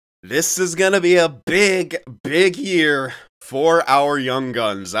This is gonna be a big, big year for our young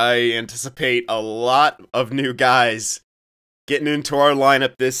guns. I anticipate a lot of new guys getting into our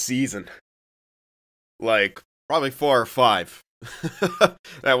lineup this season. Like, probably 4 or 5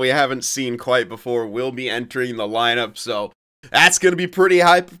 that we haven't seen quite before will be entering the lineup, so that's gonna be pretty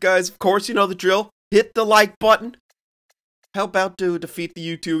hype, guys. Of course, you know the drill. Hit the like button. Help out to defeat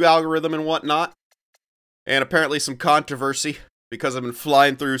the YouTube algorithm and whatnot. And apparently some controversy because I've been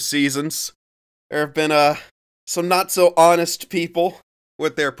flying through seasons. There have been some not so honest people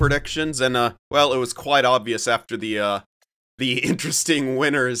with their predictions, and well, it was quite obvious after the interesting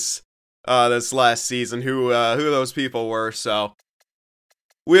winners this last season who those people were. So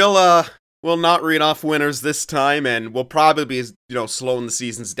we'll not read off winners this time, and we'll probably be, slowing the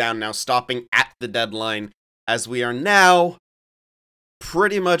seasons down now, stopping at the deadline, as we are now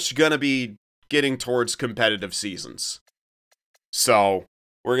pretty much gonna be getting towards competitive seasons. So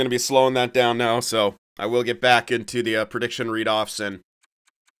we're gonna be slowing that down now, so I will get back into the prediction read-offs, and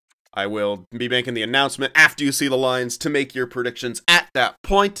I will be making the announcement after you see the lines to make your predictions at that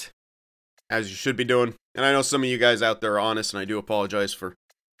point, as you should be doing. And I know some of you guys out there are honest, and I do apologize for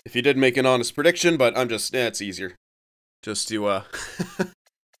if you did make an honest prediction, but I'm just, it's easier just to,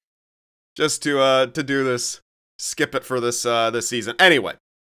 to do this, skip it for this season. Anyway,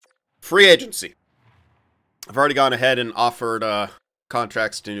 free agency. I've already gone ahead and offered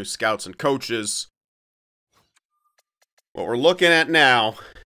contracts to new scouts and coaches. What we're looking at now,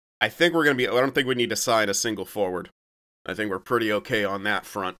 I think we're going to be, I don't think we need to sign a single forward. I think we're pretty okay on that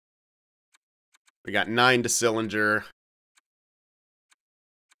front. We got 9 to Sillinger.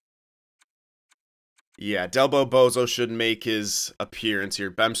 Yeah, Delbo Bozo should make his appearance here.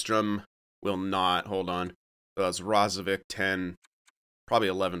 Bemstrom will not. Hold on. That's Rozovic, 10. Probably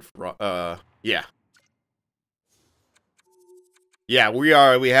 11 for, yeah. Yeah,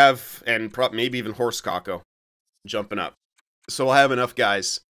 we have, and maybe even Horskako jumping up. So we'll have enough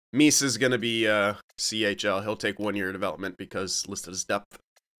guys. Misa's going to be CHL. He'll take 1 year development because listed as depth.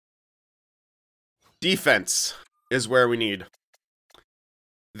 Defense is where we need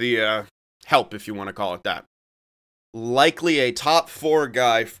the help, if you want to call it that. Likely a top 4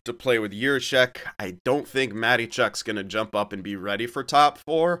 guy to play with Yurchek. I don't think Mattychuk's going to jump up and be ready for top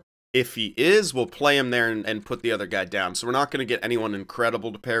 4. If he is, we'll play him there and put the other guy down. So we're not going to get anyone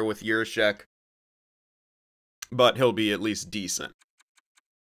incredible to pair with Yurchek, but he'll be at least decent.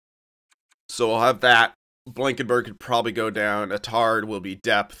 So we'll have that. Blankenberg could probably go down. Attard will be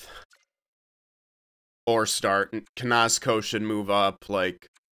depth or start. Kanazko should move up. Like,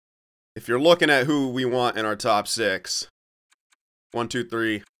 if you're looking at who we want in our top 6, 1, 2,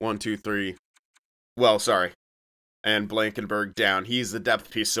 3, 1, 2, 3. Well, sorry. And Blankenberg down. He's the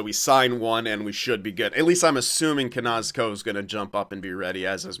depth piece, so we sign 1 and we should be good. At least I'm assuming Kanazko is going to jump up and be ready,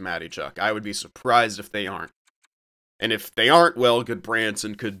 as is Mattychuk. I would be surprised if they aren't. And if they aren't, well,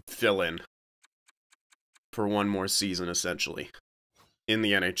 Goodbranson could fill in for 1 more season, essentially, in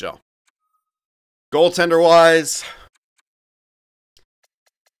the NHL. Goaltender-wise,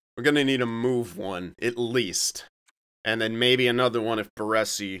 we're going to need to move 1, at least. And then maybe another one if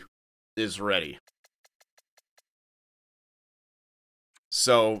Baresi is ready.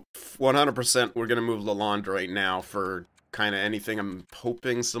 So, 100% we're going to move Lalonde right now for kind of anything. I'm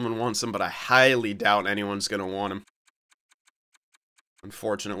hoping someone wants him, but I highly doubt anyone's going to want him.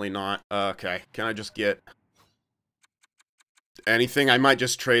 Unfortunately not. Okay, can I just get anything? I might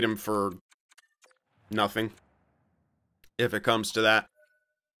just trade him for nothing, if it comes to that.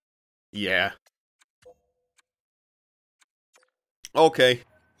 Yeah. Okay.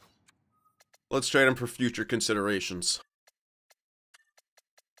 Let's trade him for future considerations.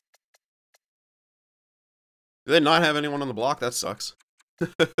 Do they not have anyone on the block? That sucks.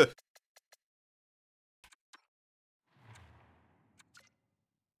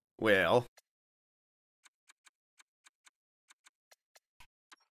 Well.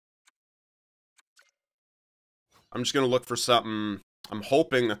 I'm just gonna look for something. I'm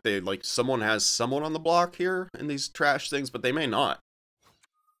hoping that they, like, someone has someone on the block here in these trash things, but they may not.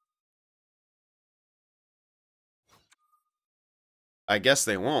 I guess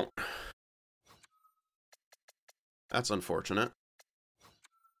they won't. That's unfortunate.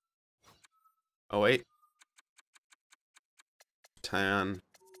 Oh, wait. 10.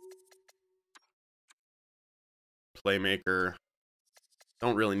 Playmaker.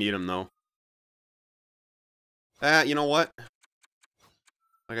 Don't really need him, though. You know what?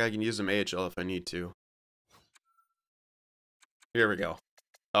 Like, I can use him AHL if I need to. Here we go.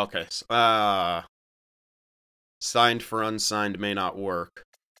 Okay. Signed for unsigned may not work.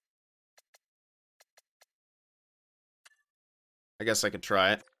 I guess I could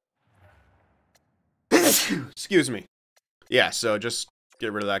try it. Excuse me. Yeah, so just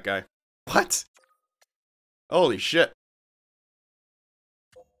get rid of that guy. What? Holy shit.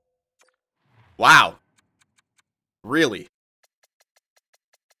 Wow. Really?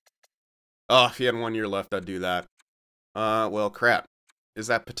 Oh, if he had 1 year left, I'd do that. Well, crap. Is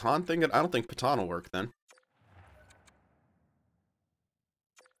that Patan thing? I don't think Patan will work then.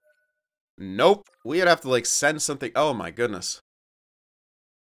 Nope. We'd have to, like, send something. Oh, my goodness.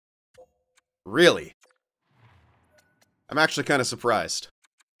 Really? I'm actually kind of surprised.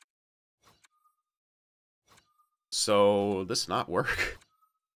 So, this not work?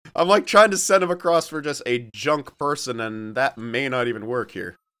 I'm, like, trying to send him across for just a junk person, and that may not even work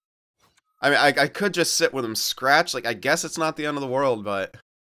here. I mean, I could just sit with him scratch. Like, I guess it's not the end of the world, but...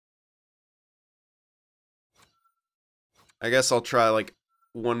 I guess I'll try, like,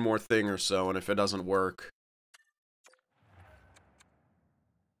 one more thing or so, and if it doesn't work...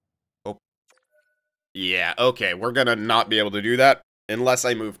 Oh. Yeah, okay, we're gonna not be able to do that unless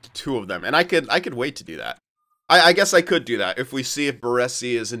I move to 2 of them. And I could wait to do that. I guess I could do that if we see if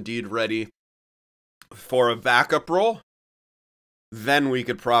Baresi is indeed ready for a backup role. Then we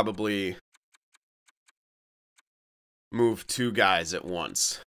could probably move 2 guys at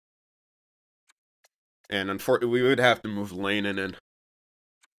once. And unfortunately, we would have to move Lanin in.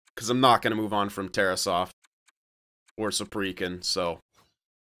 Because I'm not going to move on from Tarasov or Saprikin, so...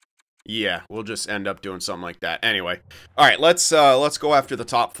 Yeah, we'll just end up doing something like that. Anyway, alright, let's go after the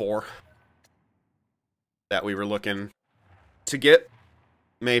top 4 that we were looking to get.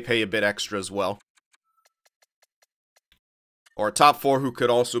 May pay a bit extra as well. Or top 4 who could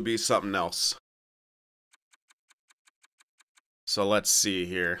also be something else. So let's see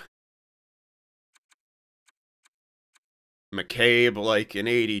here. McCabe, like, an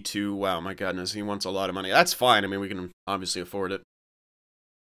 82. Wow, my goodness, he wants a lot of money. That's fine. I mean, we can obviously afford it.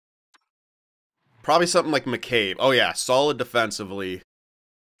 Probably something like McCabe. Oh, yeah, solid defensively.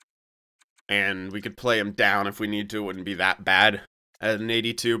 And we could play him down if we need to. It wouldn't be that bad at an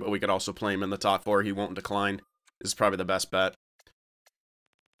 82, but we could also play him in the top 4. He won't decline. This is probably the best bet.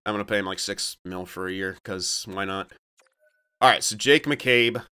 I'm going to pay him like 6 mil for a year, because why not? Alright, so Jake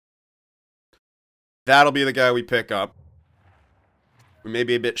McCabe. That'll be the guy we pick up. We may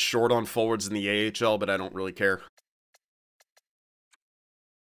be a bit short on forwards in the AHL, but I don't really care.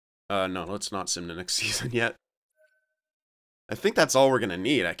 No, let's not sim the next season yet. I think that's all we're gonna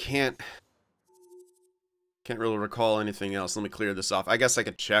need. I can't really recall anything else. Let me clear this off. I guess I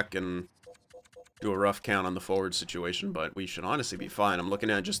could check and do a rough count on the forward situation, but we should honestly be fine. I'm looking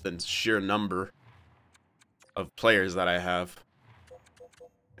at just the sheer number of players that I have.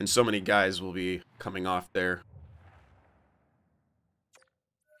 And so many guys will be coming off there.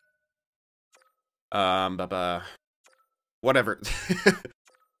 Whatever.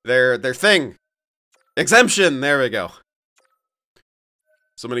 Their thing. Exemption! There we go.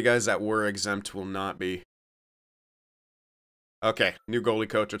 So many guys that were exempt will not be. Okay, new goalie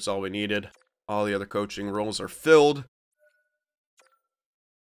coach, that's all we needed. All the other coaching roles are filled.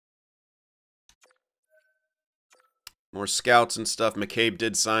 More scouts and stuff. McCabe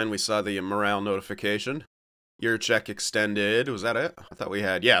did sign. We saw the morale notification. Year check extended. Was that it? I thought we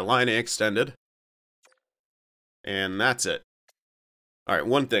had... Yeah, line A extended. And that's it. Alright,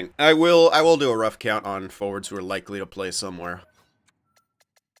 one thing. I will do a rough count on forwards who are likely to play somewhere.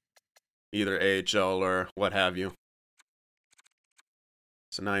 Either AHL or what have you.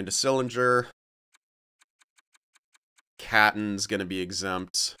 So 9 to Sillinger. Catton's gonna be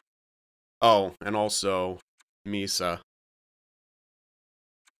exempt. Oh, and also Misa.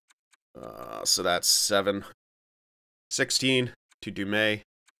 So that's 7. 16 to Dumais.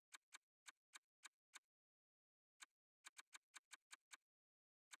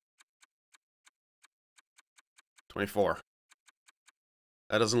 $24.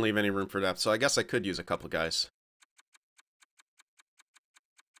 That doesn't leave any room for depth, so I guess I could use a couple guys.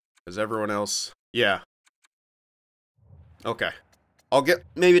 Because everyone else... Yeah. Okay. I'll get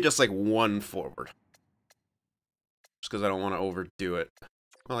maybe just like 1 forward. Just because I don't want to overdo it.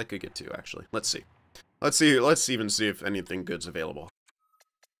 Well, I could get 2, actually. Let's see. Let's even see if anything good's available.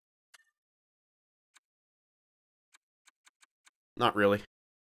 Not really.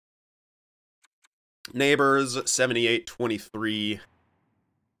 Neighbors, 78-23.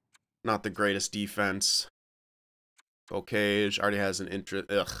 Not the greatest defense. Bocage already has an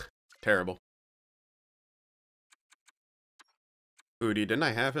interest. Ugh. Terrible. Udi, didn't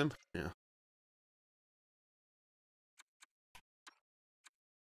I have him? Yeah.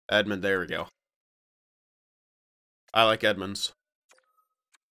 Edmund, there we go. I like Edmonds.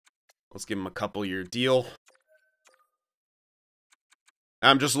 Let's give him a couple-year deal.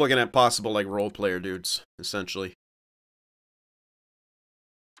 I'm just looking at possible, like, role player dudes, essentially.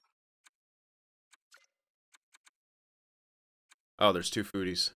 Oh, there's 2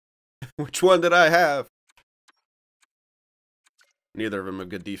 foodies. Which one did I have? Neither of them a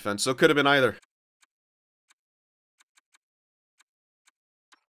good defense, so it could have been either.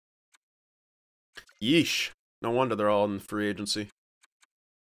 Yeesh. No wonder they're all in free agency.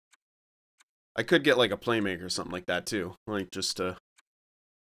 I could get, like, a playmaker or something like that, too. Like, just to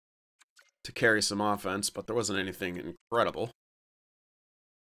carry some offense, but there wasn't anything incredible.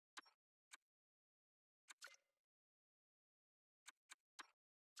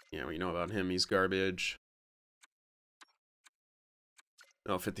 Yeah, we know about him. He's garbage.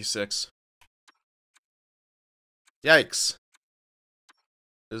 Oh, 56. Yikes.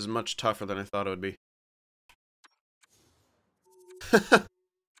 This is much tougher than I thought it would be.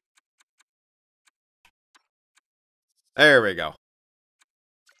 There we go.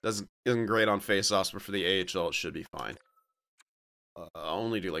 Isn't great on face-offs, but for the AHL, it should be fine. I'll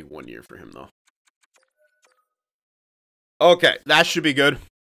only do like 1 year for him, though. Okay, that should be good.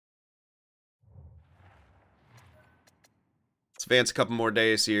 Let's advance a couple more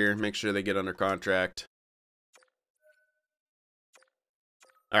days here. Make sure they get under contract.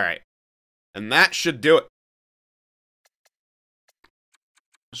 Alright. And that should do it.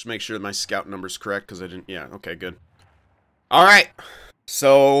 Just make sure my scout number's correct, because I didn't... Yeah, okay, good. Alright.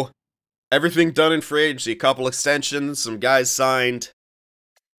 So, everything done in free agency. A couple extensions, some guys signed.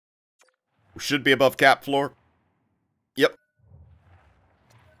 We should be above cap floor. Yep.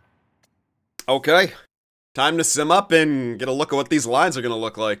 Okay. Time to sim up and get a look at what these lines are going to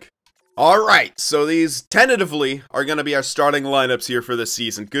look like. Alright, so these tentatively are going to be our starting lineups here for this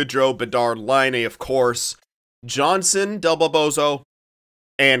season. Goodrow, Bedard, Laine, of course. Johnson, Del Bobozo,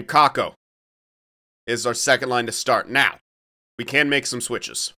 and Kakko is our second line to start. Now, we can make some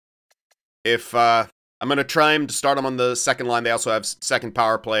switches. If, I'm going to try to start them on the second line. They also have second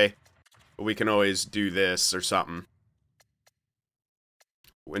power play. But we can always do this or something.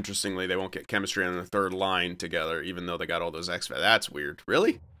 Interestingly, they won't get chemistry on the third line together, even though they got all those X. That's weird.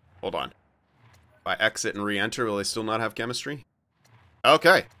 Really? Hold on. If I exit and re-enter, will they still not have chemistry?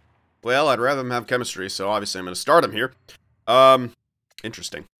 Okay. Well, I'd rather them have chemistry, so obviously I'm going to start them here.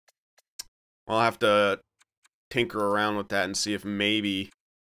 Interesting. I'll have to tinker around with that and see if maybe...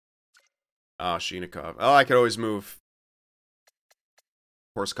 Oh, Shinikov. Oh, I could always move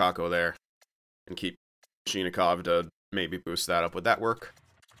Horse Kakko there and keep Shinikov to maybe boost that up. Would that work?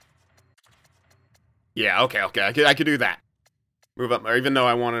 Yeah, okay. I could do that. Move up, or even though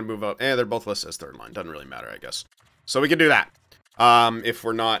I want to move up. They're both listed as third line. Doesn't really matter, I guess. So we can do that. If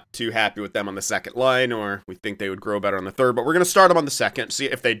we're not too happy with them on the second line, or we think they would grow better on the third. But we're going to start them on the second. See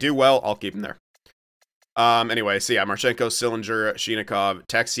if they do well, I'll keep them there. Anyway, so yeah, Marchenko, Sillinger, Shinikov,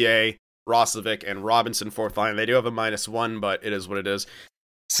 Texier, Roslovic, and Robinson fourth line. They do have a -1, but it is what it is.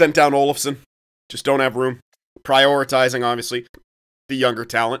 Sent down Olofsson. Just don't have room. Prioritizing, obviously, the younger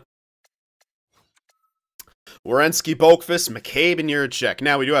talent. Werenski, Boqvist, McCabe, and Juracek.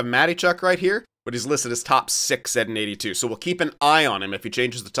 Now, we do have Mattychuk right here, but he's listed as top 6 at an 82. So we'll keep an eye on him. If he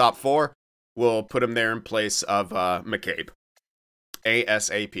changes the top 4, we'll put him there in place of McCabe.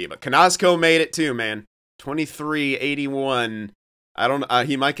 ASAP. But Konozko made it too, man. 23, 81. I don't.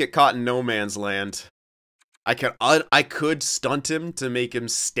 He might get caught in no man's land. I could stunt him to make him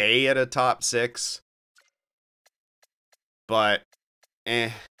stay at a top 6. But,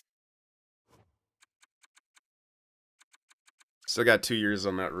 Still got 2 years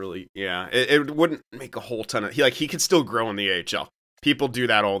on that, really. Yeah, it wouldn't make a whole ton of... He could still grow in the AHL. People do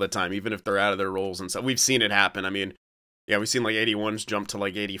that all the time, even if they're out of their roles and stuff. We've seen it happen. I mean, yeah, we've seen like 81s jump to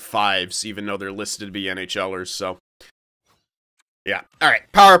like 85s, even though they're listed to be NHLers, so... Yeah. Alright,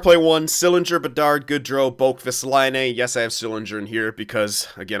 power play 1, Sillinger, Bedard, Goodrow, Boqvist, Laine. Yes, I have Sillinger in here because,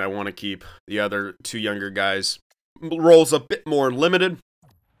 again, I want to keep the other 2 younger guys' roles a bit more limited.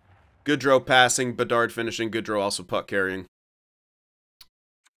 Goodrow passing, Bedard finishing, Goodrow also puck carrying.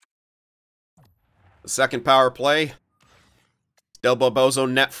 The second power play, Del Bobozo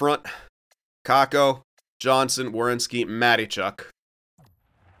net front, Kakko, Johnson, Werenski, Mattychuk.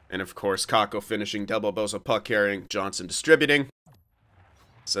 And of course, Kakko finishing, Del Bobozo puck carrying, Johnson distributing.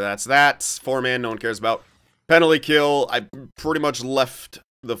 So that's that. 4-man, no one cares about. Penalty kill, I pretty much left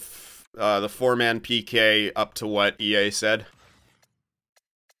the 4-man PK up to what EA said.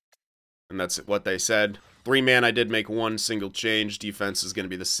 And that's what they said. 3-man, I did make 1 single change. Defense is going to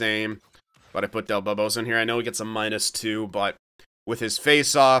be the same. But I put Del Bobozo in here. I know he gets a -2, but with his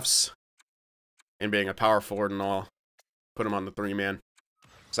face-offs and being a power forward and all, put him on the 3-man.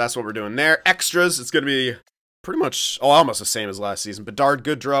 So that's what we're doing there. Extras, it's going to be pretty much, almost the same as last season. Bedard,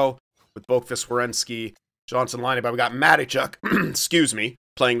 Goodrow, with Boqvist, Werenski, Johnson lining, but we got Matichuk, excuse me,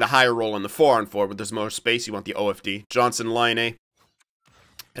 playing the higher role in the 4-on-4, but there's more space. You want the OFD. Johnson, Line,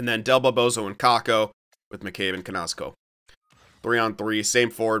 and then Delbo, Bozo, and Kako with McCabe and Kanazko. 3-on-3, same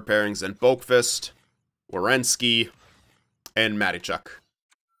forward pairings, then Boqvist, Werenski, and Matichuk.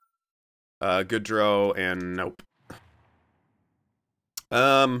 Goodrow, and nope.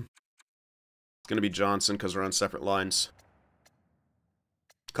 It's going to be Johnson because we're on separate lines.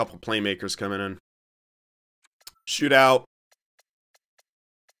 A couple playmakers coming in. Shootout.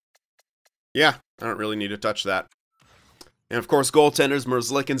 Yeah, I don't really need to touch that. And of course, goaltenders,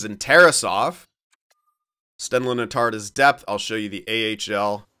 Merzlikins and Tarasov. Stenlund and Tarta's depth. I'll show you the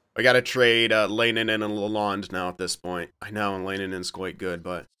AHL. I got to trade Leinen and Lalonde now at this point. I know, and Leinen's quite good,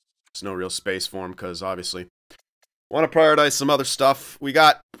 but there's no real space for him because obviously want to prioritize some other stuff. We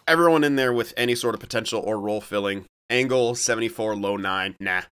got everyone in there with any sort of potential or role filling. Angle, 74, low 9,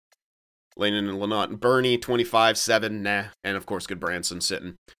 nah. Leinen and Lalonde. Bernie, 25, 7, nah. And of course, Goodbranson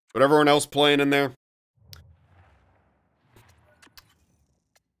sitting. But everyone else playing in there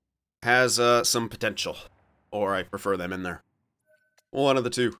has some potential. Or I prefer them in there. One of the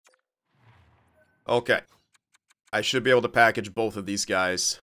two. Okay. I should be able to package both of these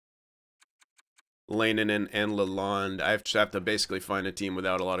guys. Leinen and Lalonde. I just have to basically find a team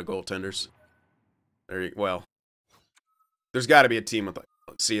without a lot of goaltenders. There you, well, there's got to be a team with,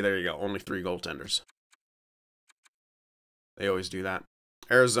 see, there you go, only 3 goaltenders. They always do that.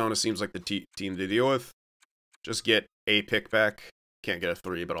 Arizona seems like the team to deal with. Just get a pick back. Can't get a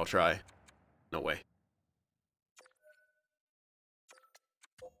 3, but I'll try. No way.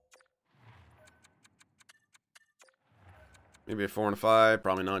 Maybe a 4 and a 5.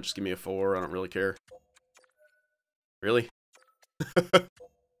 Probably not. Just give me a 4. I don't really care. Really?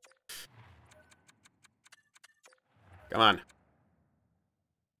 Come on.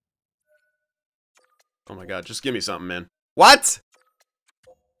 Oh my god. Just give me something, man. What?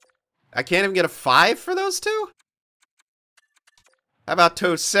 I can't even get a 5 for those two? How about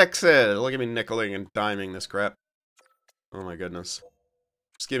 2 6s? Look at me nickeling and diming this crap. Oh my goodness.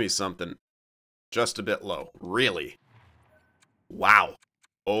 Just give me something. Just a bit low. Really? Wow.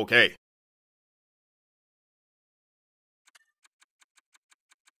 Okay.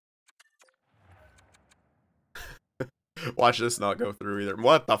 Watch this not go through either.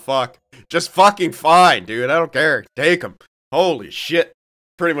 What the fuck? Just fucking fine, dude. I don't care. Take him. Holy shit.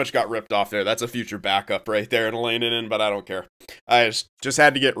 Pretty much got ripped off there. That's a future backup right there in Leinen, but I don't care. I just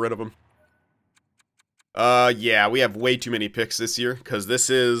had to get rid of him. Yeah, we have way too many picks this year, because this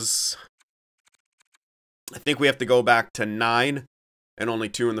is... I think we have to go back to 9, and only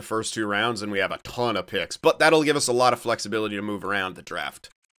 2 in the first 2 rounds, and we have a ton of picks. But that'll give us a lot of flexibility to move around the draft.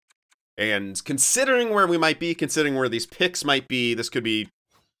 And considering where we might be, considering where these picks might be, that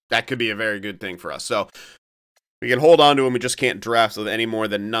could be a very good thing for us. So, we can hold on to them, we just can't draft with any more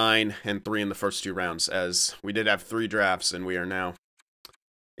than 9 and 3 in the first 2 rounds, as we did have 3 drafts, and we are now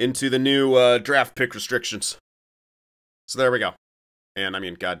into the new draft pick restrictions. So there we go. And, I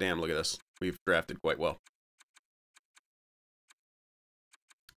mean, goddamn, look at this. We've drafted quite well.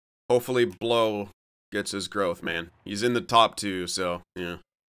 Hopefully Blow gets his growth, man. He's in the top 2, so, yeah.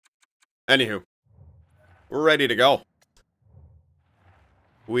 Anywho, we're ready to go.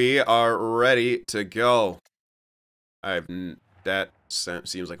 We are ready to go. That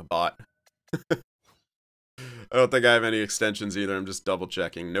seems like a bot. I don't think I have any extensions either. I'm just double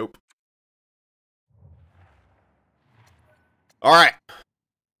checking. Nope. Alright.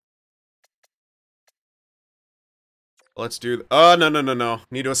 Let's do... Oh, no.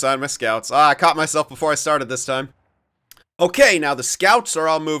 Need to assign my scouts. Ah, I caught myself before I started this time. Okay, now the scouts are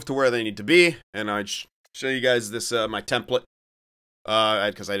all moved to where they need to be. And I'll show you guys this, my template.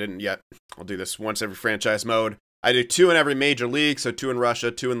 Because I didn't yet. I'll do this once every franchise mode. I do 2 in every major league, so 2 in Russia,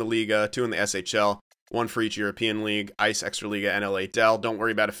 2 in the Liga, 2 in the SHL, 1 for each European league, Ice, Extraliga, NL8L. Don't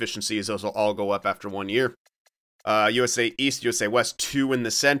worry about efficiencies, those will all go up after 1 year. USA East, USA West, 2 in the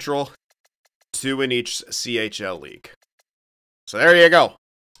Central, 2 in each CHL league. So there you go.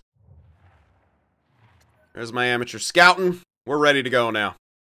 There's my amateur scouting. We're ready to go now.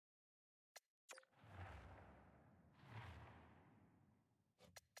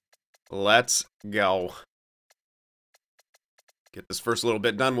 Let's go. Get this first little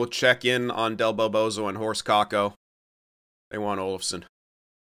bit done. We'll check in on Delbo Bozo and Horst Kako. They want Olofsson.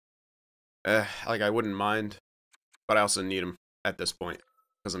 Like, I wouldn't mind. But I also need him at this point.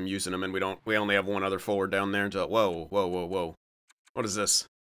 Because I'm using him and we only have 1 other forward down there. Until, whoa. What is this?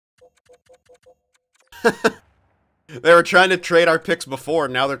 They were trying to trade our picks before,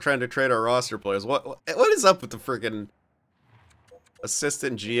 now they're trying to trade our roster players. What is up with the freaking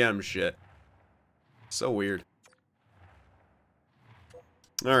assistant GM shit? So weird.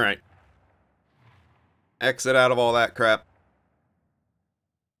 Alright. Exit out of all that crap.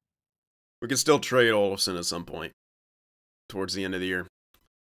 We can still trade Olofsson at some point. Towards the end of the year.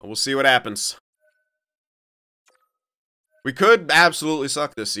 We'll see what happens. We could absolutely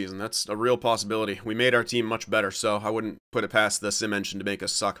suck this season. That's a real possibility. We made our team much better, so I wouldn't put it past the Sim engine to make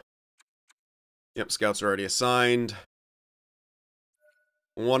us suck. Yep, scouts are already assigned.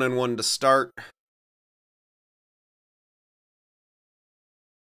 1-1 to start.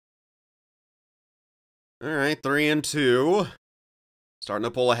 Alright, 3-2. Starting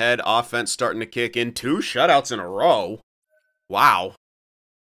to pull ahead. Offense starting to kick in. 2 shutouts in a row. Wow.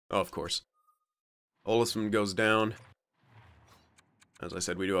 Oh, of course. Olofsson goes down. As I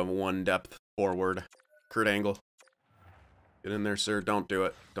said, we do have 1 depth forward. Kurt Angle. Get in there, sir. Don't do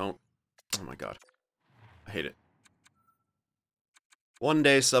it. Don't. Oh my god. I hate it. One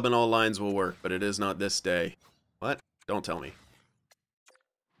day subbing all lines will work, but it is not this day. What? Don't tell me.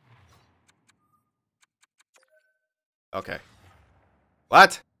 Okay.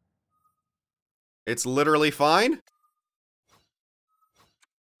 What? It's literally fine?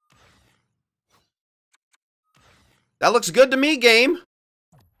 That looks good to me, game.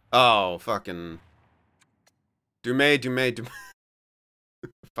 Oh, fucking. Dume.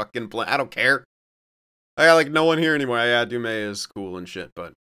 Fucking play. I don't care. I got, like, no one here anymore. Yeah, Dume is cool and shit,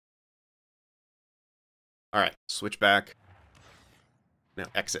 but. Alright, switch back. Now,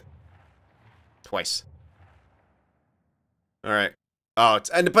 exit. Twice. Alright. Oh,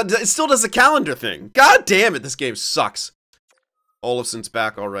 but it still does the calendar thing. God damn it, this game sucks. Olofsson's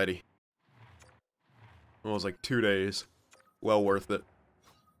back already. Well, it was like 2 days. Well worth it.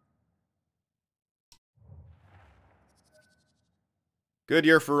 Good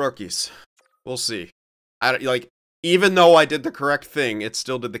year for rookies. We'll see. Even though I did the correct thing, it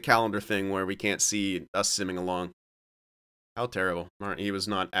still did the calendar thing where we can't see us simming along. How terrible. Alright, he was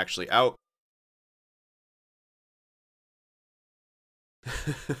not actually out.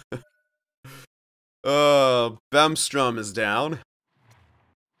 Bemstrom is down.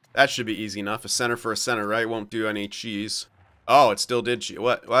 That should be easy enough. A center for a center, right? Won't do any cheese. Oh, it still did cheese.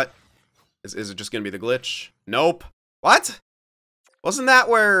 What? Is it just gonna be the glitch? Nope. What? Wasn't that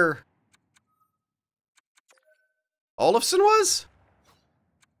where Olofsson was?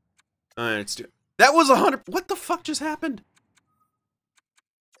 Alright, that was 100. What the fuck just happened?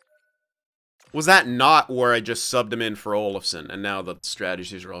 Was that not where I just subbed him in for Olofsson, and now the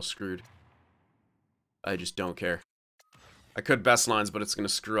strategies are all screwed? I just don't care. I could best lines, but it's gonna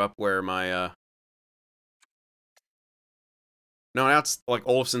screw up where my, No, now it's, like,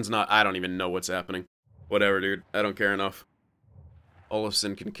 Olofsson's not... I don't even know what's happening. Whatever, dude. I don't care enough.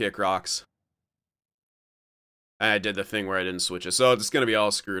 Olofsson can kick rocks. I did the thing where I didn't switch it, so it's gonna be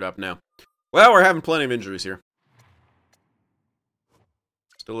all screwed up now. Well, we're having plenty of injuries here.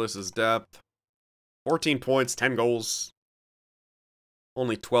 Stilis's depth. 14 points, 10 goals.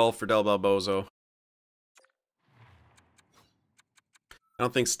 Only 12 for Del Balbozo. I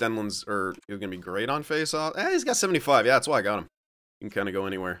don't think Stenlund's he's gonna be great on face-off. He's got 75. Yeah, that's why I got him. He can kind of go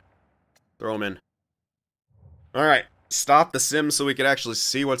anywhere. Throw him in. Alright. Stop the sim so we can actually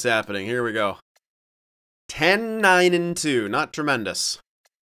see what's happening. Here we go. 10-9-2. Not tremendous.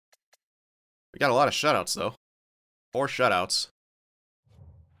 We got a lot of shutouts, though. 4 shutouts.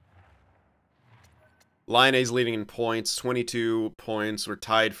 Line A's leading in points. 22 points. We're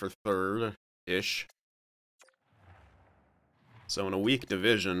tied for 3rd-ish. So in a weak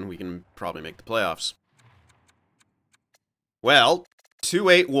division, we can probably make the playoffs. Well,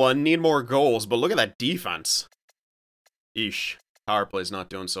 2-8-1, need more goals, but look at that defense. Eesh. Power play's not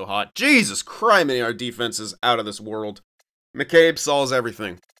doing so hot. Jesus Christ, our defense is out of this world. McCabe solves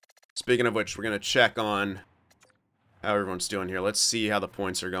everything. Speaking of which, we're going to check on how everyone's doing here. Let's see how the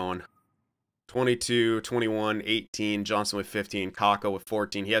points are going. 22, 21, 18, Johnson with 15, Kako with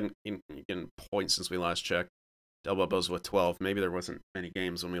 14. He hadn't gotten points since we last checked. Del Balbozo with 12. Maybe there wasn't many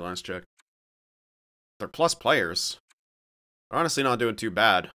games when we last checked. They're plus players. They're honestly not doing too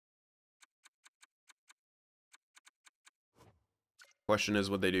bad. Question is,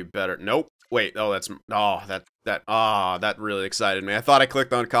 would they do better? Nope. Wait, oh, that's... Oh, that really excited me. I thought I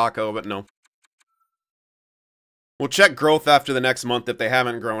clicked on Kako, but no. We'll check growth after the next month. If they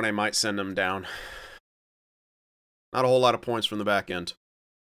haven't grown, I might send them down. Not a whole lot of points from the back end.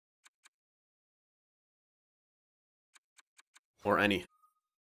 Or any.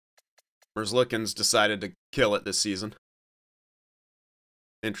 Merzlikins decided to kill it this season.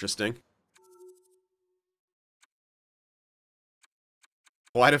 Interesting.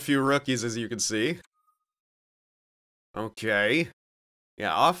 Quite a few rookies, as you can see. Okay.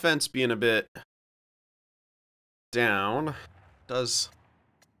 Yeah, offense being a bit down does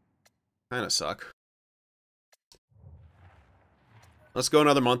kind of suck. Let's go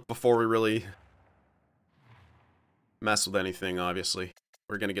another month before we really mess with anything, obviously.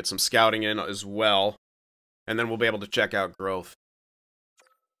 We're going to get some scouting in as well, and then we'll be able to check out growth.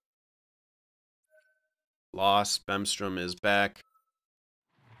 Loss, Bemstrom is back.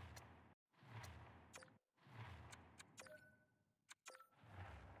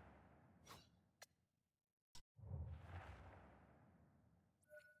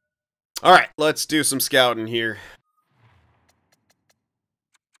 Alright, let's do some scouting here.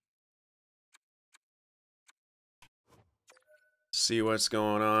 See what's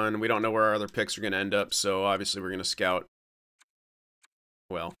going on. We don't know where our other picks are going to end up, so obviously we're going to scout.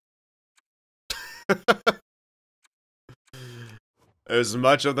 Well. As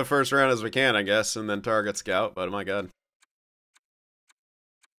much of the first round as we can, I guess, and then target scout, but oh my god.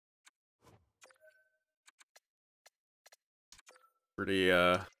 Pretty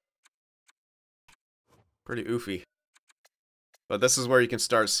oofy. But this is where you can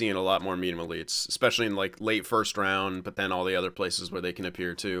start seeing a lot more medium elites, especially in like late first round, but then all the other places where they can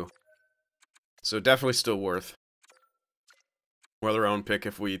appear too. So definitely still worth. We're their own pick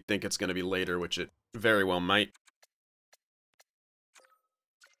if we think it's going to be later, which it very well might.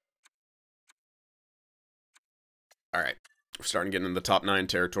 Alright, we're starting to get into the top 9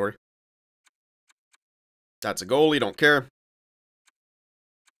 territory. That's a goalie, don't care.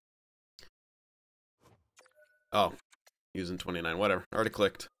 Oh, using 29, whatever. Already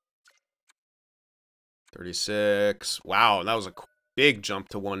clicked. 36. Wow, that was a big jump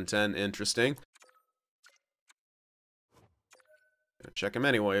to 110. Interesting. Gonna check him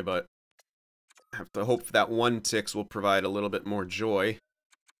anyway, but I have to hope that 1 ticks will provide a little bit more joy.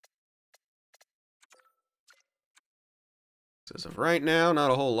 As of right now, not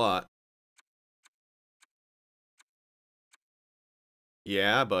a whole lot.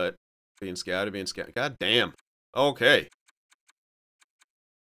 Yeah, but being scouted. God damn. Okay.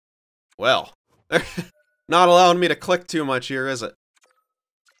 Well, not allowing me to click too much here, is it?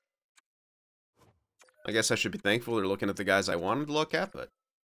 I guess I should be thankful they're looking at the guys I wanted to look at, but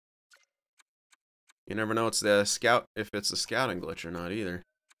you never know it's the scout if it's a scouting glitch or not either.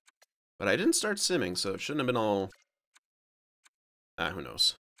 But I didn't start simming, so it shouldn't have been all... who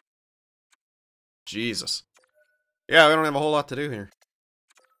knows? Jesus. Yeah, we don't have a whole lot to do here.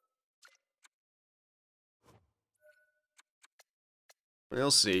 We'll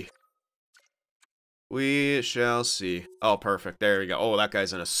see. We shall see. Oh, perfect. There we go. Oh, that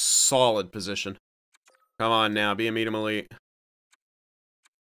guy's in a solid position. Come on now, be a medium elite.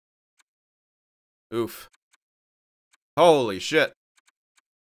 Oof. Holy shit.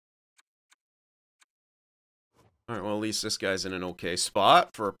 Alright, well, at least this guy's in an okay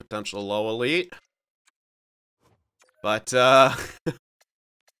spot for a potential low elite. But, not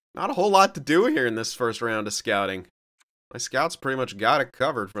a whole lot to do here in this first round of scouting. My scouts pretty much got it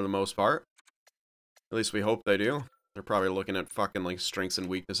covered for the most part. At least we hope they do. They're probably looking at fucking, like, strengths and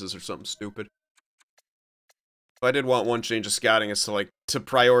weaknesses or something stupid. But I did want one change of scouting is to, like, to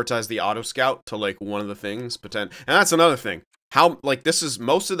prioritize the auto scout to, like, one of the things. And that's another thing. How, like, this is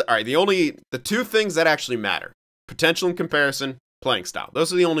most of the... Alright, the 2 things that actually matter. Potential and comparison, playing style.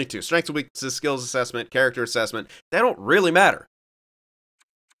 Those are the only 2. Strengths and weaknesses, skills assessment, character assessment. They don't really matter.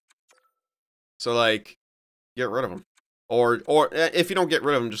 So, like, get rid of them. Or if you don't get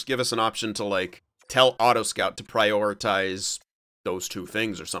rid of them, just give us an option to, like, tell auto scout to prioritize those 2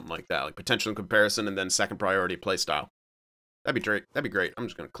 things or something like that. Like, potential and comparison, and then second priority, play style. That'd be great. That'd be great. I'm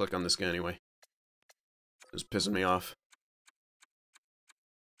just gonna click on this guy anyway. It's pissing me off.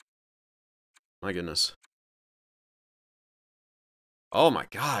 My goodness. Oh my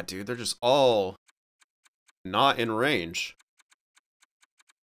god, dude. They're just all not in range.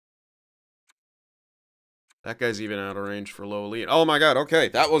 That guy's even out of range for low elite. Oh my god, okay.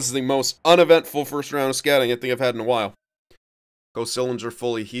 That was the most uneventful first round of scouting I think I've had in a while. Ghost Cylinder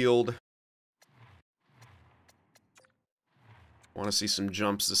fully healed. Want to see some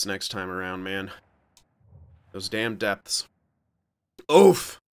jumps this next time around, man. Those damn depths.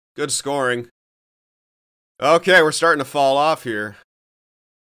 Oof! Good scoring. Okay, we're starting to fall off here.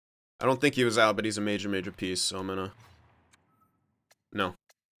 I don't think he was out, but he's a major piece, so I'm gonna... No.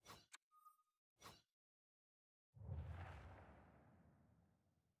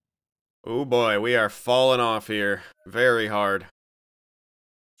 Oh boy, we are falling off here. Very hard.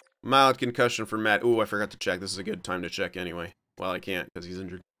 Mild concussion for Matt. Ooh, I forgot to check. This is a good time to check anyway. Well, I can't, because he's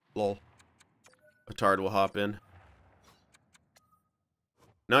injured. Lol. Atard will hop in.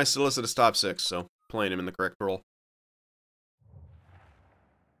 Nice solicitous top 6, so playing him in the correct role.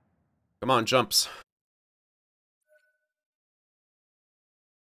 Come on, jumps.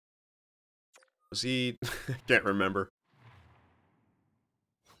 Was he... I can't remember.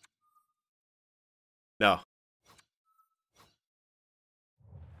 No.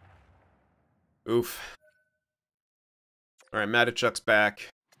 Oof. Alright, Matichuk's back.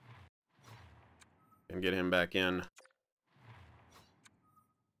 And get him back in.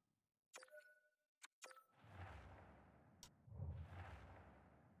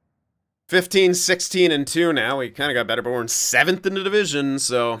 $15, 16, and 2 now. We kind of got better, but we're in 7th in the division,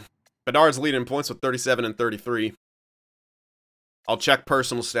 so... Bedard's leading points with 37 and 33. I'll check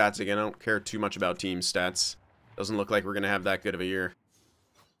personal stats again. I don't care too much about team stats. Doesn't look like we're going to have that good of a year.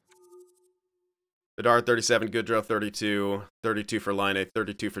 Bedard 37, Goodrow 32, 32 for Line,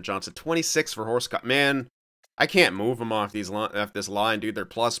 32 for Johnson, 26 for Horsecock. Man, I can't move them off this line, dude. They're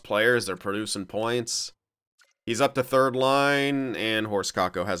plus players. They're producing points. He's up to 3rd line, and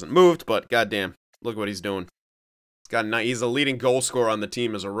Horsecock hasn't moved, but goddamn, look what he's doing. He's the leading goal scorer on the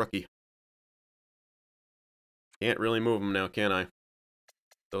team as a rookie. Can't really move him now, can I?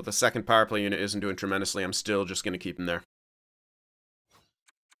 Though the second power play unit isn't doing tremendously, I'm still just going to keep him there.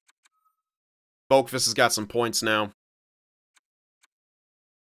 Boakfist has got some points now.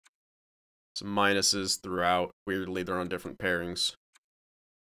 Some minuses throughout. Weirdly, they're on different pairings.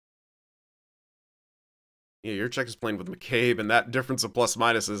 Yeah, your check is playing with McCabe, and that difference of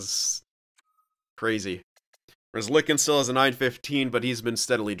plus-minus is crazy. Whereas Licken still has a 915, but he's been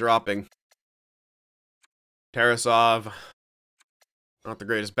steadily dropping. Tarasov, not the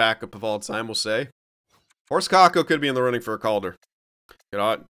greatest backup of all time, we'll say. Horsecock could be in the running for a Calder.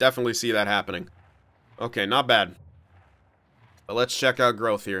 Could definitely see that happening. Okay, not bad. But let's check out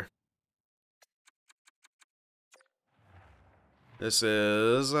growth here. This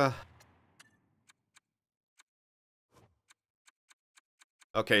is...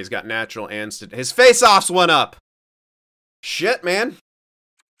 Okay, he's got natural and... His face-offs went up! Shit, man.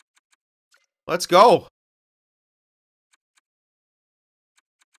 Let's go.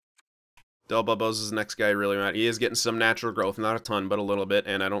 Del Bubos is the next guy really mad. He is getting some natural growth, not a ton, but a little bit,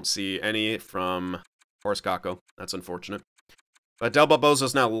 and I don't see any from Horsecock. That's unfortunate. But Del Bubos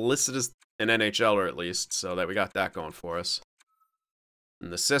is now listed as an NHLer at least, so that we got that going for us. In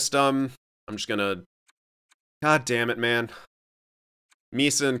the system, I'm just gonna... God damn it, man.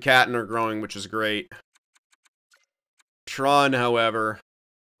 Misa and Catton are growing, which is great. Tron, however...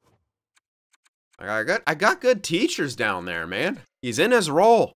 I got good teachers down there, man. He's in his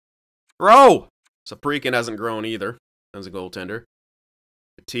role. Bro! Saprikin hasn't grown either as a goaltender.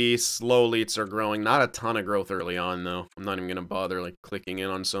 Batiste, Lowleats are growing. Not a ton of growth early on, though. I'm not even going to bother, like, clicking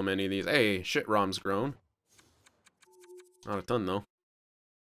in on so many of these. Hey, shit, Rom's grown. Not a ton, though.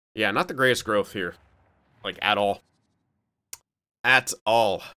 Yeah, not the greatest growth here. Like, at all. At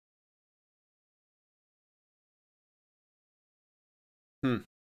all.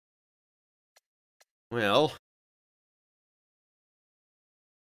 Well...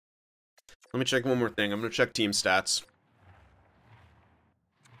 Let me check one more thing. I'm going to check team stats.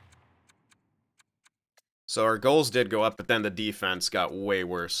 So our goals did go up, but then the defense got way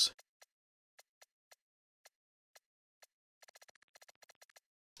worse.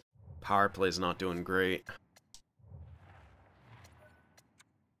 Power play's not doing great.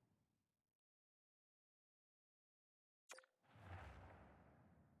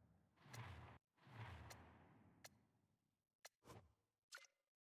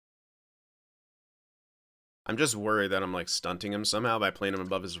 I'm just worried that I'm, like, stunting him somehow by playing him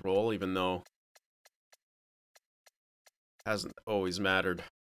above his role, even though it hasn't always mattered.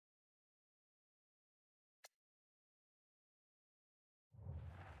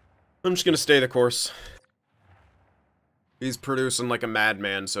 I'm just gonna stay the course. He's producing like a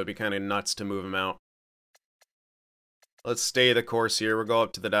madman, so it'd be kind of nuts to move him out. Let's stay the course here. We'll go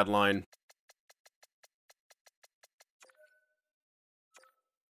up to the deadline.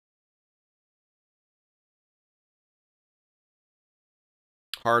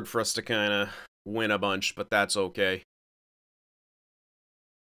 Hard for us to kind of win a bunch, but that's okay.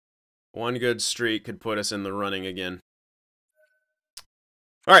 One good streak could put us in the running again.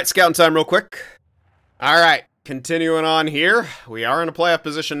 Alright, scouting time real quick. Alright, continuing on here. We are in a playoff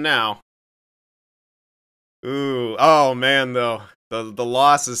position now. Ooh, oh man, though. The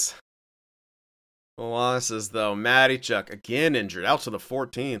losses. The losses, though. Matichuk, again injured, out to the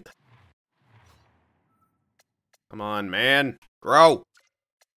 14th. Come on, man. Grow.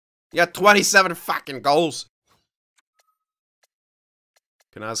 You got 27 fucking goals.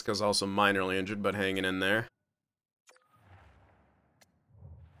 Kanaska's also minorly injured, but hanging in there.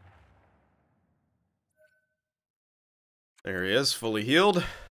 There he is, fully healed.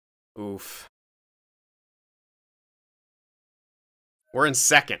 Oof. We're in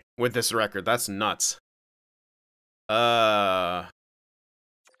second with this record. That's nuts. Damn.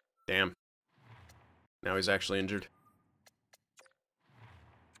 Now he's actually injured.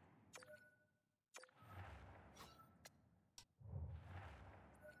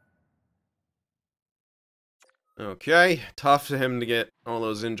 Okay, tough to him to get all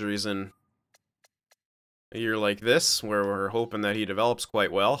those injuries in a year like this, where we're hoping that he develops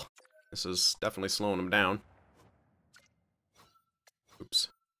quite well. This is definitely slowing him down. Oops.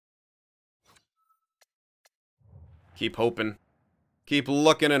 Keep hoping. Keep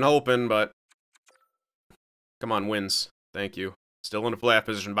looking and hoping, but... Come on, wins. Thank you. Still in a playoff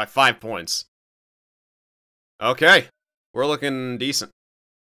position by 5 points. Okay. We're looking decent.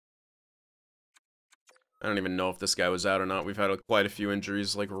 I don't even know if this guy was out or not. We've had quite a few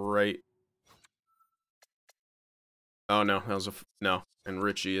injuries, like, right... Oh, no. That was a... No. And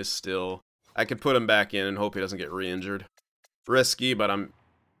Richie is still... I could put him back in and hope he doesn't get re-injured. Risky, but I'm...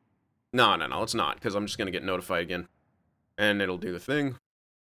 No, it's not, because I'm just going to get notified again. And it'll do the thing.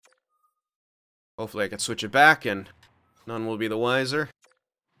 Hopefully I can switch it back, and none will be the wiser.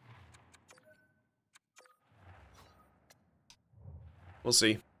 We'll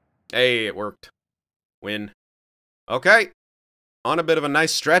see. Hey, it worked. Win. Okay. On a bit of a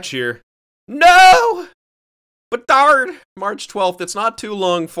nice stretch here. No! But darn! March 12th. It's not too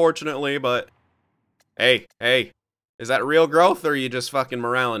long, fortunately, but... Hey. Is that real growth, or are you just fucking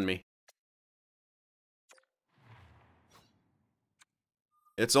moraling me?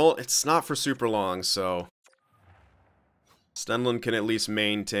 It's not for super long, so... Stenlund can at least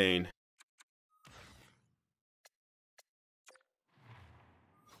maintain.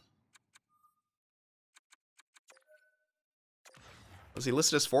 Was he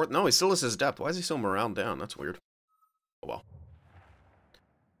listed as fourth? No, he still listed as depth. Why is he so morale down? That's weird. Oh, well.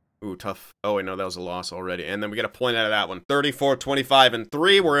 Ooh, tough. Oh, wait, no, that was a loss already. And then we get a point out of that one. 34, 25, and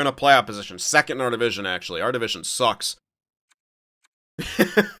 3. We're in a playoff position. Second in our division, actually. Our division sucks.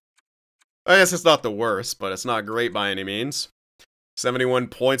 I guess it's not the worst, but it's not great by any means. 71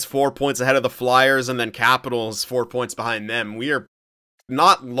 points, 4 points ahead of the Flyers, and then Capitals 4 points behind them. We are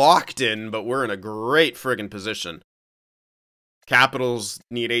not locked in, but we're in a great friggin' position. Capitals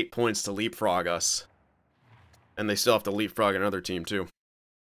need 8 points to leapfrog us. And they still have to leapfrog another team, too.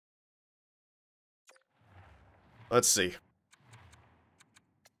 Let's see.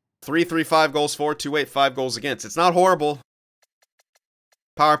 3-3-5 goals for, 2-8-5 goals against. It's not horrible.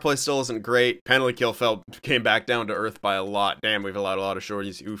 Power play still isn't great. Penalty kill came back down to earth by a lot. Damn, we've allowed a lot of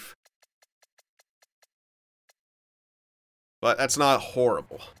shorties. Oof. But that's not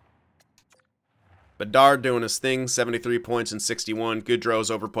horrible. Bedard doing his thing. 73 points and 61. Goodrow's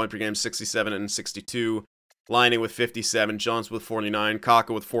over point per game. 67 and 62. Lining with 57. Johns with 49.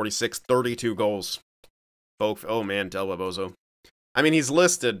 Kaka with 46. 32 goals. Both. Oh man, Delwa Bozo. I mean, he's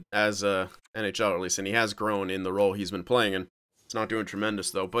listed as a NHL at least, and he has grown in the role he's been playing in. It's not doing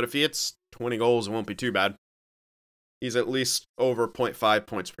tremendous, though. But if he hits 20 goals, it won't be too bad. He's at least over 0.5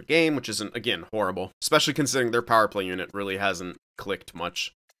 points per game, which isn't, again, horrible. Especially considering their power play unit really hasn't clicked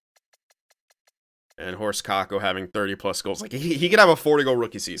much. And Horst Kakko having 30-plus goals. Like, he could have a 40-goal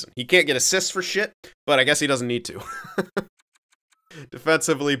rookie season. He can't get assists for shit, but I guess he doesn't need to.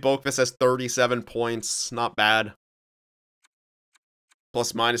 Defensively, Boqvist has 37 points. Not bad.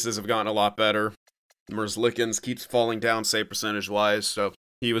 Plus minuses have gotten a lot better. Merzlikins keeps falling down save percentage wise, so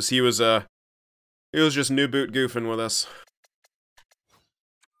he was just new boot goofing with us.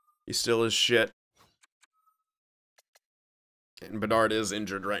 He still is shit. And Bedard is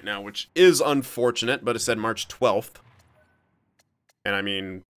injured right now, which is unfortunate, but it said March 12th. And I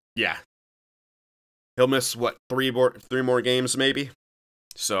mean, yeah. He'll miss, what, three more games, maybe?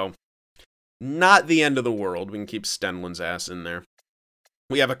 So, not the end of the world. We can keep Stenlund's ass in there.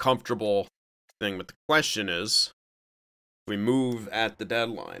 We have a comfortable thing, but the question is, we move at the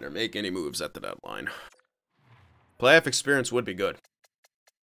deadline, or make any moves at the deadline. Playoff experience would be good.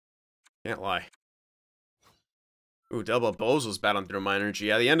 Can't lie. Ooh, Delbo Bozo's battling through my energy.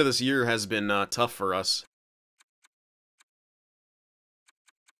 Yeah, the end of this year has been tough for us.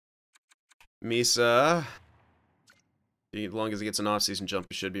 Misa. As long as he gets an off-season jump,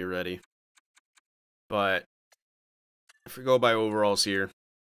 he should be ready. But if we go by overalls here,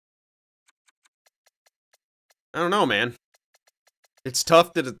 I don't know, man. It's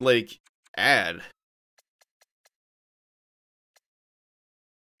tough to, like, add.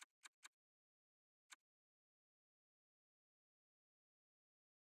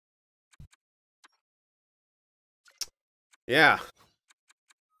 Yeah.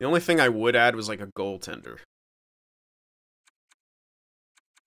 The only thing I would add was, like, a goaltender.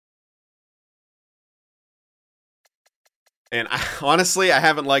 And honestly, I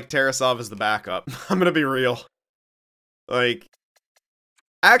haven't liked Tarasov as the backup. I'm gonna be real. Like,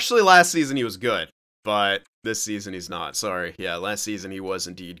 actually, last season he was good, but this season he's not. Sorry. Yeah, last season he was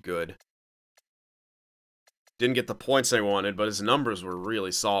indeed good. Didn't get the points I wanted, but his numbers were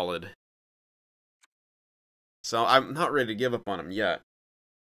really solid. So I'm not ready to give up on him yet.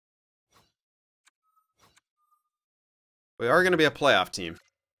 We are going to be a playoff team.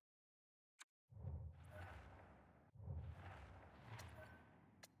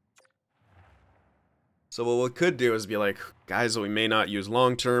 So what we could do is be like, guys that we may not use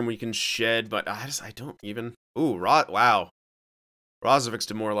long term, we can shed, but I don't even... Ooh, wow. Rozovic's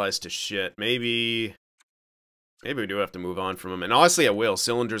demoralized to shit. Maybe we do have to move on from him. And honestly, I will.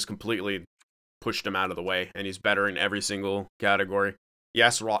 Cylinder's completely pushed him out of the way, and he's better in every single category.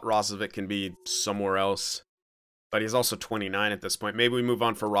 Yes, Rozovic can be somewhere else, but he's also 29 at this point. Maybe we move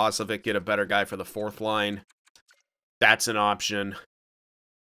on for Rozovic, get a better guy for the fourth line. That's an option.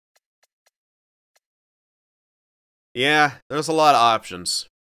 Yeah, there's a lot of options.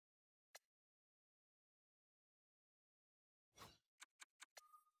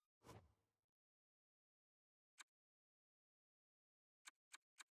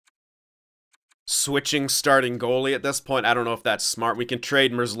 Switching starting goalie at this point, I don't know if that's smart. We can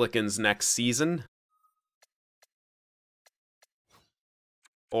trade Merzlikins next season.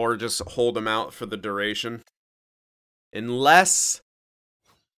 Or just hold him out for the duration. Unless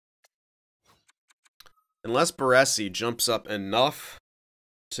Baresi jumps up enough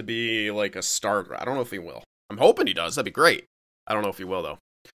to be like a starter. I don't know if he will. I'm hoping he does. That'd be great. I don't know if he will, though.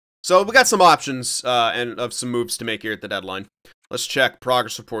 So we got some options and of some moves to make here at the deadline. Let's check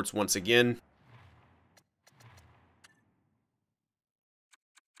progress reports once again.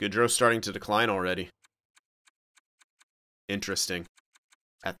 Goodrow's starting to decline already. Interesting.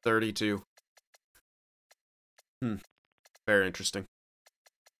 At 32. Very interesting.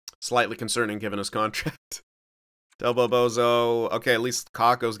 Slightly concerning given his contract. Del Bobozo. Okay, at least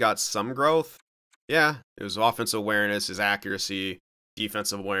Kakko's got some growth. Yeah, his offensive awareness, his accuracy,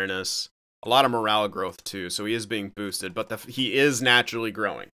 defensive awareness. A lot of morale growth, too, so he is being boosted. But he is naturally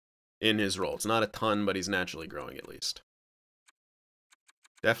growing in his role. It's not a ton, but he's naturally growing at least.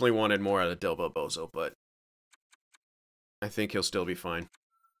 Definitely wanted more out of Del Bobozo, but I think he'll still be fine.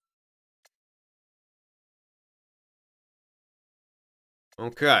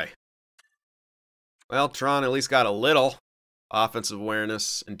 Okay. Well, Tron at least got a little offensive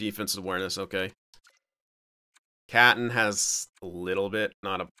awareness and defensive awareness, okay. Catton has a little bit,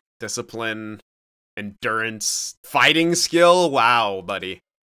 not a discipline, endurance, fighting skill. Wow, buddy.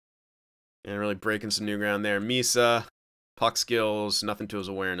 And really breaking some new ground there. Misa, puck skills, nothing to his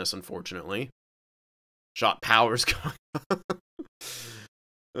awareness, unfortunately. Shot power's going.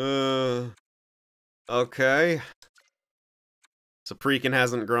 Okay. Saprikin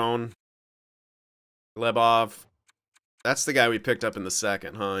hasn't grown. Glebov. That's the guy we picked up in the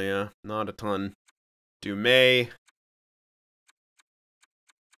second, huh? Yeah, not a ton. Dumais.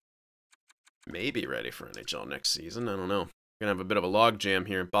 Maybe ready for NHL next season. I don't know. Gonna have a bit of a logjam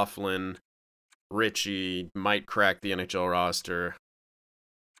here. Bufflin, Richie might crack the NHL roster.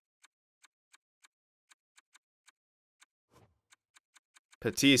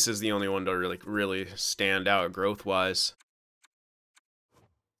 Patisse is the only one to really stand out growth-wise.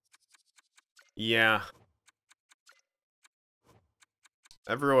 Yeah.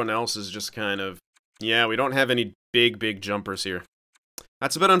 Everyone else is just kind of... Yeah, we don't have any big jumpers here.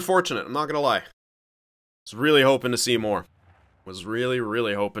 That's a bit unfortunate, I'm not gonna lie. Was really hoping to see more. Was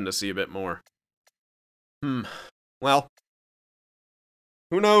really hoping to see a bit more. Well,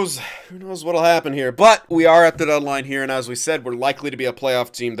 who knows? Who knows what'll happen here? But we are at the deadline here, and as we said, we're likely to be a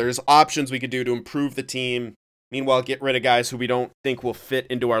playoff team. There's options we could do to improve the team. Meanwhile, get rid of guys who we don't think will fit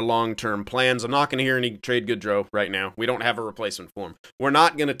into our long-term plans. I'm not going to hear any trade Goodrow right now. We don't have a replacement for him. We're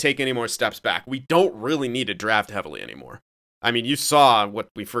not going to take any more steps back. We don't really need to draft heavily anymore. I mean, you saw what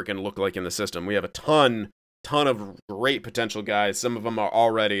we freaking look like in the system. We have a ton of great potential guys. Some of them are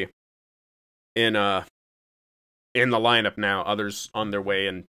already in the lineup now. Others on their way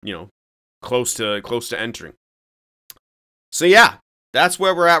and, you know, close to entering. So yeah, that's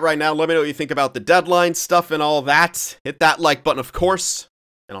where we're at right now. Let me know what you think about the deadline stuff and all that. Hit that like button, of course,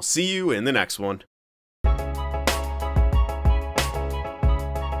 and I'll see you in the next one.